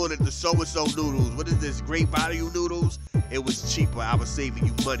 yo, I wanted the so-and-so noodles. What is this, great value noodles? It was cheaper. I was saving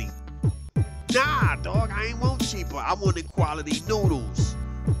you money. Nah, dog, I ain't want cheaper. I wanted quality noodles.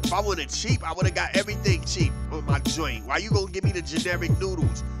 If I wanted cheap, I would have got everything cheap on my joint. Why you gonna give me the generic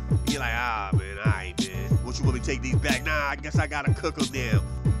noodles? You're like, man, alright, man. What you want me to take these back? Nah, I guess I gotta cook them now.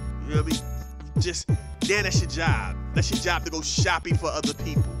 You know what I mean? That's your job. That's your job to go shopping for other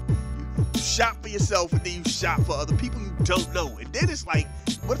people. You shop for yourself and then you shop for other people you don't know. And then it's like,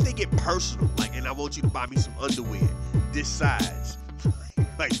 what if they get personal? Like, and I want you to buy me some underwear this size.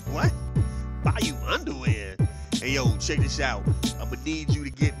 Like, what? Buy you underwear? Hey, yo, check this out. I'm gonna need you to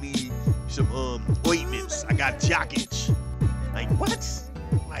get me some ointments. I got jock itch. Like, what?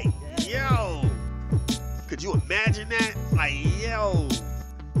 Like, yo. Could you imagine that? Like, yo.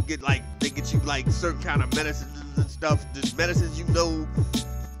 They get you like certain kind of medicines and stuff. Just medicines you know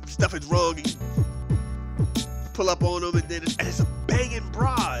stuff is wrong. And you pull up on them and then it's a banging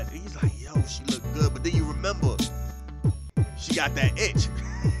broad. And he's like, yo, she look good. But then you remember she got that itch.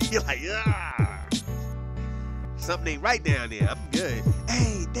 You're like, something ain't right down there. I'm good.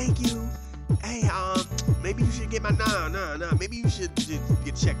 Hey, thank you. Hey, maybe you should get my nah. Maybe you should just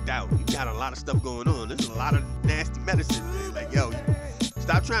get checked out. You got a lot of stuff going on. There's a lot of nasty medicine, man. Like, yo,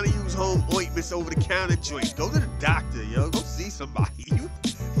 stop trying to use home ointments over the counter joints. Go to the doctor, yo. Go see somebody.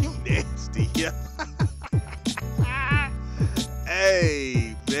 You nasty, yo.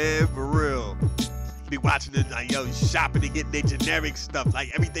 Hey, man, for real. Be watching it like, yo, shopping and getting their generic stuff.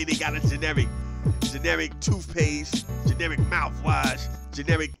 Like everything they got is generic toothpaste, generic mouthwash,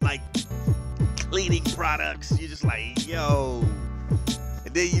 generic like cleaning products. You're just like, yo.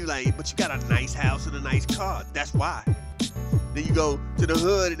 And then you like, but you got a nice house and a nice car. That's why. Then you go to the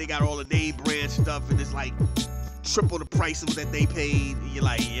hood and they got all the name brand stuff and it's like triple the price of that they paid. And you're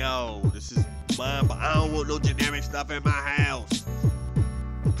like, yo, this is mine, but I don't want no generic stuff in my house.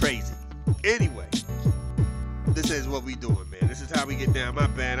 Crazy. Anyway, this is what we doing, man. This is how we get down. My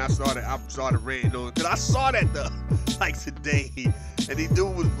bad. I started ranting on it because I saw that like today, and the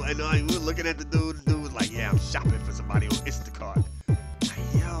dude was, and we were looking at the dude. The dude was like, "Yeah, I'm shopping for somebody on Instacart."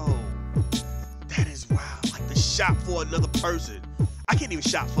 Like, yo, that is wild. Like to shop for another person. I can't even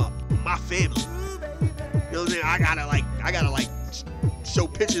shop for my family. You know what I'm saying? I gotta like show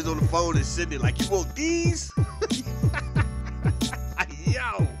pictures on the phone and send it like, you want these?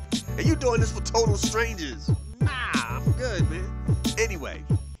 Yo, and you doing this for total strangers? Nah, I'm good, man. Anyway,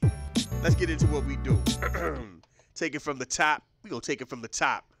 let's get into what we do. Take it from the top. We gonna take it from the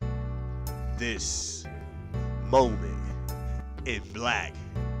top. This moment in Black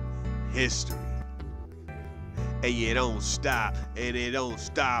history. And you don't stop, and it don't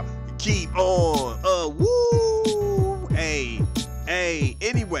stop. Keep on. Woo! Hey.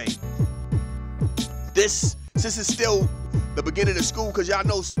 Anyway, since it's still the beginning of school, because y'all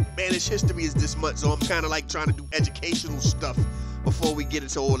know Spanish history is this month, so I'm kind of like trying to do educational stuff before we get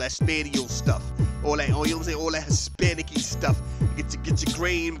into all that Spaniel stuff, all that, you know what I'm saying, all that Hispanic-y stuff. Get your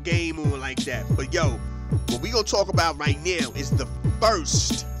game on like that. But yo, what we gonna talk about right now is the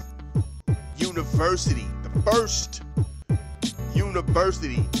first university.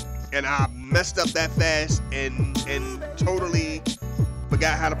 And I messed up that fast and totally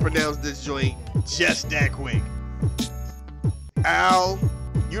forgot how to pronounce this joint just that quick.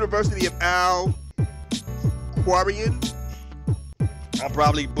 University of Al-Qarawiyyi. I'm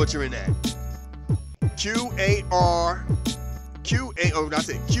probably butchering that.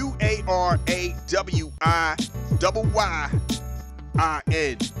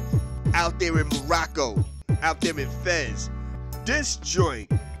 Qarawiyyin. Out there in Morocco, out there in Fez. This joint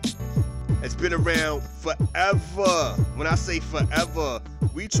has been around forever. When I say forever,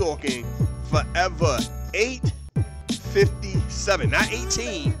 we talking forever. 857, not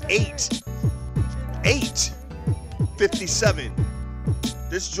 18, 857.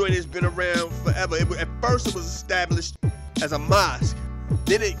 This joint has been around forever. At first it was established as a mosque.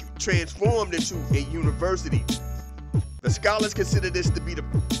 Then it transformed into a university. The scholars consider this to be the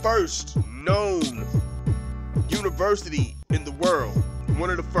first known university in the world. One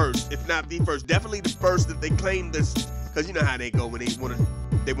of the first, if not the first. Definitely the first that they claim this, because you know how they go when they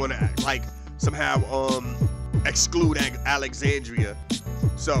want to like somehow exclude Alexandria.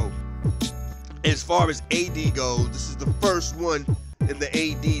 So as far as AD goes, this is the first one in the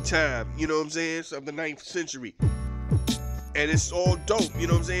AD time, you know what I'm saying, so of the 9th century. And it's all dope, you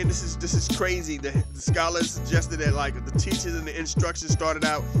know what I'm saying? This is crazy. The scholars suggested that like the teachers and the instruction started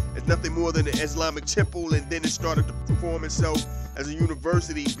out as nothing more than an Islamic temple, and then it started to form itself as a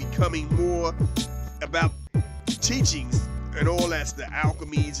university, becoming more about teachings and all that's the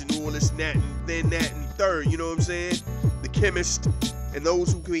alchemies and all this and that, and then that and third, you know what I'm saying? The chemists and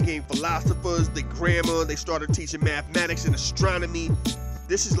those who became philosophers, the grammar, they started teaching mathematics and astronomy.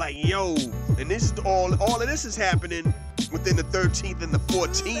 This is like, yo, and this is all of this is happening within the 13th and the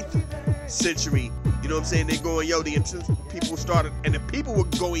 14th century. You know what I'm saying? They're going, yo, the people started, and the people were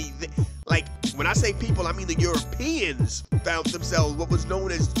going, like, when I say people, I mean the Europeans found themselves, what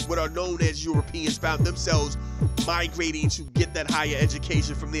are known as Europeans found themselves migrating to get that higher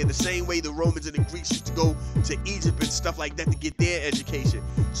education from there. The same way the Romans and the Greeks used to go to Egypt and stuff like that to get their education.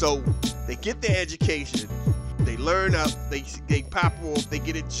 So they get their education, they learn up, they pop off, they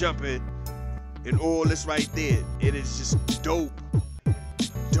get it jumping, and all this right there. It is just dope.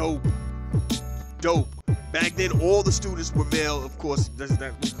 Back then, all the students were male, of course.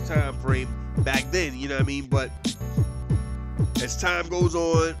 That was the time frame back then, you know what I mean? But as time goes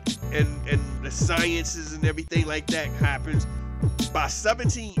on and the sciences and everything like that happens, by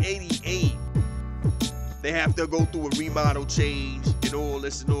 1788, they have to go through a remodel change and all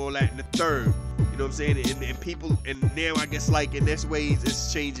this and all that in the third. You know what I'm saying? And people, and now I guess like in this ways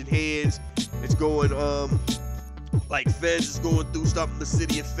it's changing hands. It's going, like Fez is going through something. The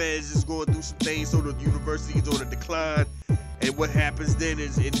city of Fez is going through some things, so the university is on a decline. And what happens then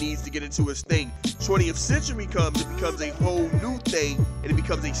is it needs to get into its thing. 20th century comes, it becomes a whole new thing, and it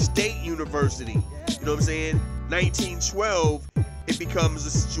becomes a state university. You know what I'm saying? 1912, it becomes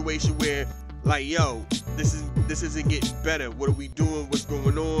a situation where, like, yo, this isn't getting better. What are we doing? What's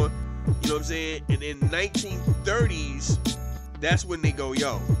going on? You know what I'm saying? And in 1930s, that's when they go,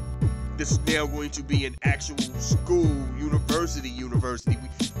 yo, this is now going to be an actual school, university.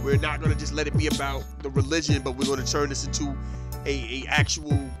 We're not going to just let it be about the religion, but we're going to turn this into a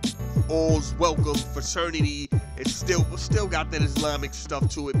actual all's welcome fraternity. It's still got that Islamic stuff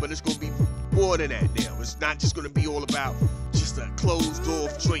to it, but it's going to be more than that now. It's not just going to be all about just a closed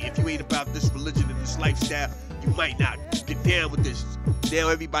off joint. If you ain't about this religion and this lifestyle, you might not get down with this. Now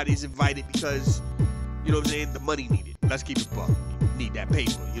everybody's invited because, you know what I'm saying, the money needed. Let's keep it buck. Need that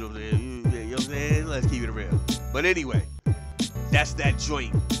paper, you know what I'm saying? You know what I'm saying? Let's keep it real. But anyway, that's that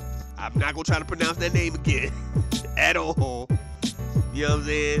joint. I'm not gonna try to pronounce that name again at all. You know what I'm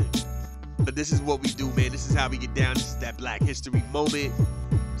saying? But this is what we do, man. This is how we get down. This is that Black History moment.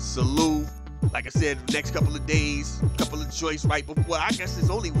 Salute. Like I said, next couple of days, couple of joints right before. Well, I guess there's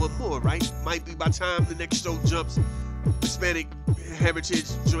only one more, right? Might be by the time the next show jumps, Hispanic Heritage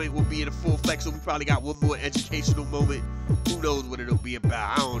joint will be in a full flex, so we probably got one more educational moment. Who knows what it'll be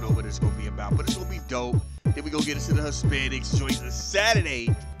about? I don't know what it's gonna be about, but it's gonna be dope. Then we gonna get into the Hispanics joint on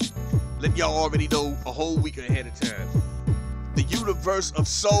Saturday. Let y'all already know a whole week ahead of time. The universe of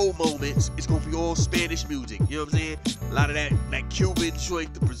soul moments is gonna be all Spanish music. You know what I'm saying? A lot of that Cuban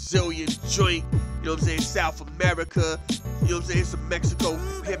joint, the Brazilian joint. You know what I'm saying? South America. You know what I'm saying? Some Mexico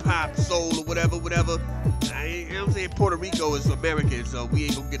hip hop, soul, or whatever. You know what I'm saying? Puerto Rico is American, so we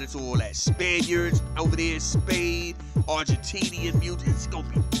ain't gonna get into all that. Spaniards over there in Spain, Argentinian music. It's gonna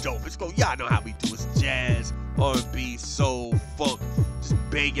be dope. Y'all know how we do. It's jazz, R&B, soul, funk. Just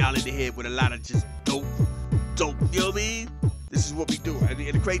bang y'all in the head with a lot of just dope. You know what I mean? This is what we do. And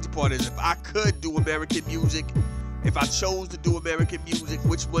the crazy part is, if I could do American music, if I chose to do American music,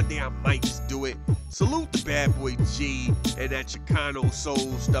 which one day I might just do it. Salute the Bad Boy G and that Chicano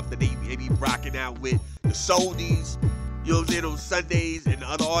soul stuff that they be rocking out with. The Soldies, you know what I'm saying, on Sundays, and the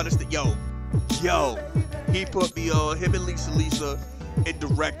other artists that, yo, he put me on, him and Lisa,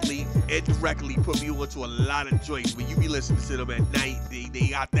 indirectly put me on to a lot of joints. When you be listening to them at night, they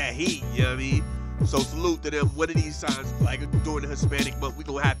got that heat, you know what I mean? So salute to them. One of these times, like during the Hispanic month, we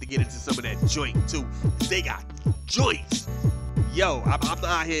gonna have to get into some of that joint too. They got joints. Yo, I'm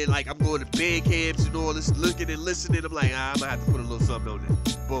out here like I'm going to band camps and all this, looking and listening. I'm like, I'm gonna have to put a little something on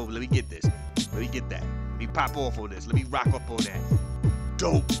this. Boom, let me get this. Let me get that. Let me pop off on this. Let me rock up on that.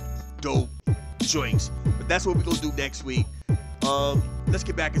 Dope joints. But that's what we gonna do next week. Let's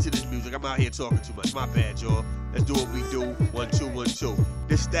get back into this music. I'm out here talking too much. My bad, y'all. Let's do what we do. 1 2 1 2.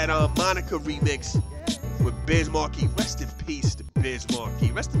 This that Monica remix with Biz Markie. Rest in peace to Biz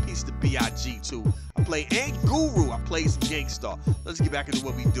Markie. Rest in peace to B.I.G. too. I play and Guru. I play some Gangstar. Let's get back into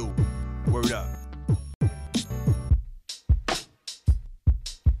what we do. Word up.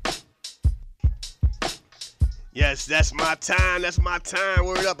 Yes, that's my time. That's my time.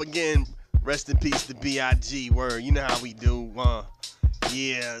 Word up again. Rest in peace to B.I.G. Word. You know how we do.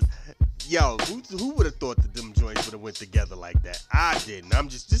 Yeah. Yo, who would have thought that them joints would have went together like that? I didn't.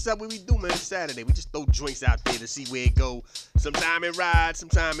 This is how we do, man. It's Saturday. We just throw joints out there to see where it go. Sometime it rides,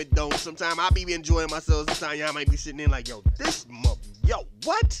 sometime it don't. Sometime I be enjoying myself. Sometimes y'all might be sitting there like, yo,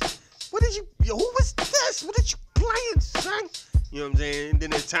 what? What did you, who was this? What did you playing, son? You know what I'm saying? And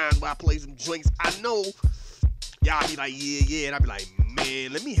then there's times where I play some joints I know y'all be like, yeah, and I be like,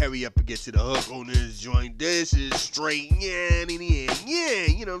 man, let me hurry up and get to the hook on this joint. This is straight, yeah,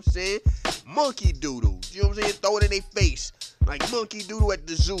 you know what I'm saying? Monkey doodle, you know what I'm saying? Throw it in their face. Like monkey doodle at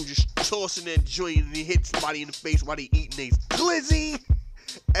the zoo, just tossing that joint and it hit somebody in the face while they eating their glizzy.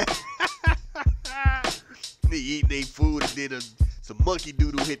 They eating their food and then some monkey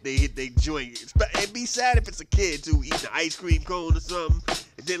doodle hit their joint. It'd be sad if it's a kid too, eating an ice cream cone or something.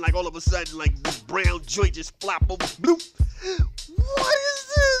 And then like all of a sudden like this brown joint just flop over. Bloop. What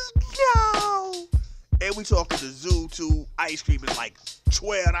is this? No. And we talking the zoo too. Ice cream is like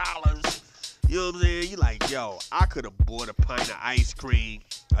 $12. You know what I'm saying? You like, yo, I could have bought a pint of ice cream,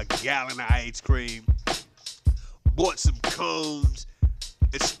 a gallon of ice cream, bought some cones,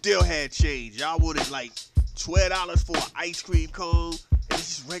 and still had change. Y'all wanted like $12 for an ice cream cone, and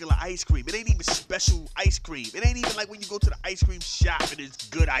it's just regular ice cream. It ain't even special ice cream. It ain't even like when you go to the ice cream shop and it's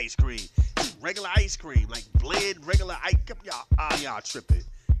good ice cream. It's regular ice cream, like bland, regular ice cream. Y'all tripping.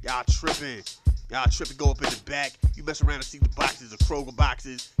 Y'all tripping. Go up in the back. You mess around and see the boxes of Kroger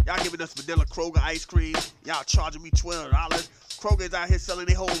boxes. Y'all giving us vanilla Kroger ice cream. Y'all charging me $12. Kroger's out here selling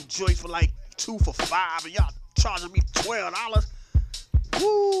their whole joints for like 2 for $5, and y'all charging me $12.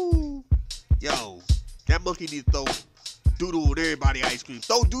 Woo! Yo, that monkey need to throw doodle on everybody ice cream.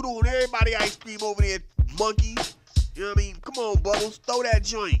 Throw doodle on everybody ice cream over there, monkey. You know what I mean? Come on, Bubbles. Throw that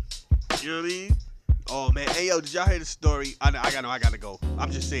joint. You know what I mean? Oh, man. Hey, yo, did y'all hear the story? I gotta go.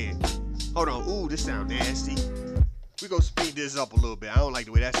 I'm just saying. Hold on. Ooh, this sound nasty. We gonna speed this up a little bit. I don't like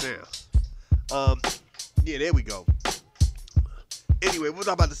the way that sounds. Yeah, there we go. Anyway, what was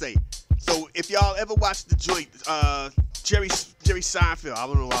I about to say? So, if y'all ever watched the joint, Jerry Seinfeld, I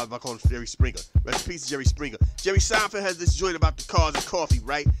don't know why I call him Jerry Springer. Rest in peace, Jerry Springer. Jerry Seinfeld has this joint about the cars and coffee,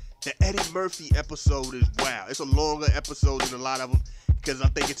 right? The Eddie Murphy episode is wow. It's a longer episode than a lot of them because I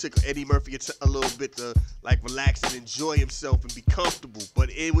think it took Eddie Murphy a little bit to like relax and enjoy himself and be comfortable.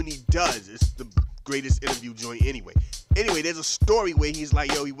 But when he does, it's the greatest interview joint anyway. Anyway, there's a story where he's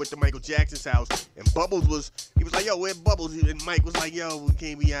like, yo, he went to Michael Jackson's house and Bubbles was like, yo, where Bubbles? And Mike was like, yo, we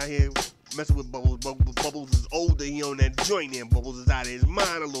can't be out here messing with Bubbles. Bubbles is older, he on that joint now. Bubbles is out of his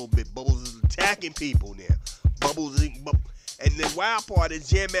mind a little bit. Bubbles is attacking people now. And the wild part is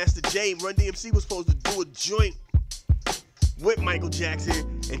Jam Master Jay, Run DMC was supposed to do a joint with Michael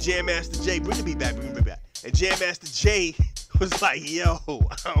Jackson, and Jam Master Jay, bring the beat back. And Jam Master Jay was like, yo,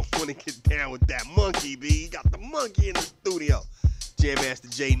 I don't want to get down with that monkey, B. He got the monkey in the studio. Jam Master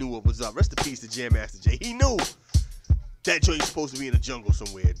Jay knew what was up. Rest in peace to Jam Master Jay. He knew that joint's supposed to be in the jungle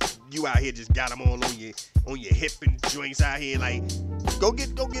somewhere. You out here just got him all on your hip and joints out here. Like, go get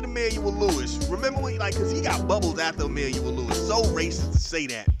Emmanuel Lewis. Remember when, like, cause he got bubbles after Emmanuel Lewis. So racist to say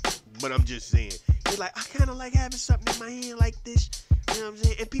that, but I'm just saying. He's like, I kind of like having something in my hand like this. You know what I'm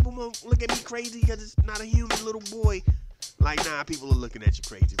saying? And people won't look at me crazy because it's not a human little boy. Like, nah, people are looking at you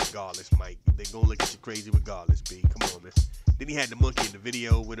crazy regardless, Mike. They gonna look at you crazy regardless, B. Come on, man. Then he had the monkey in the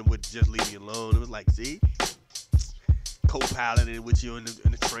video with him with Just Leave Me Alone. It was like, see? Co-piloting with you in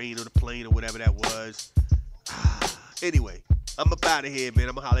the train or the plane or whatever that was. Anyway, I'm up out of here, man.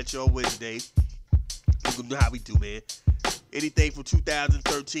 I'm gonna holler at y'all Wednesday. You gonna know how we do, man. Anything from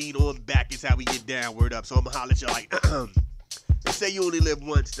 2013 on back is how we get down. Word up. So I'm gonna holler at y'all like, they say you only live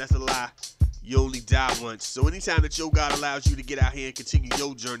once. That's a lie. You only die once. So anytime that your God allows you to get out here and continue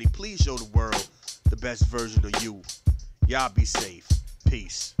your journey, please show the world the best version of you. Y'all be safe.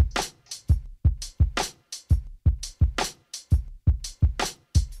 Peace.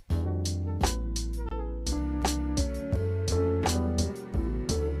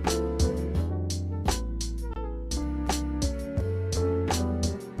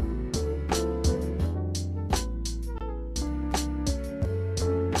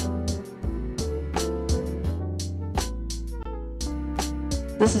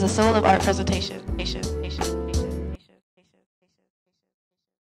 This is a Soul of Art presentation.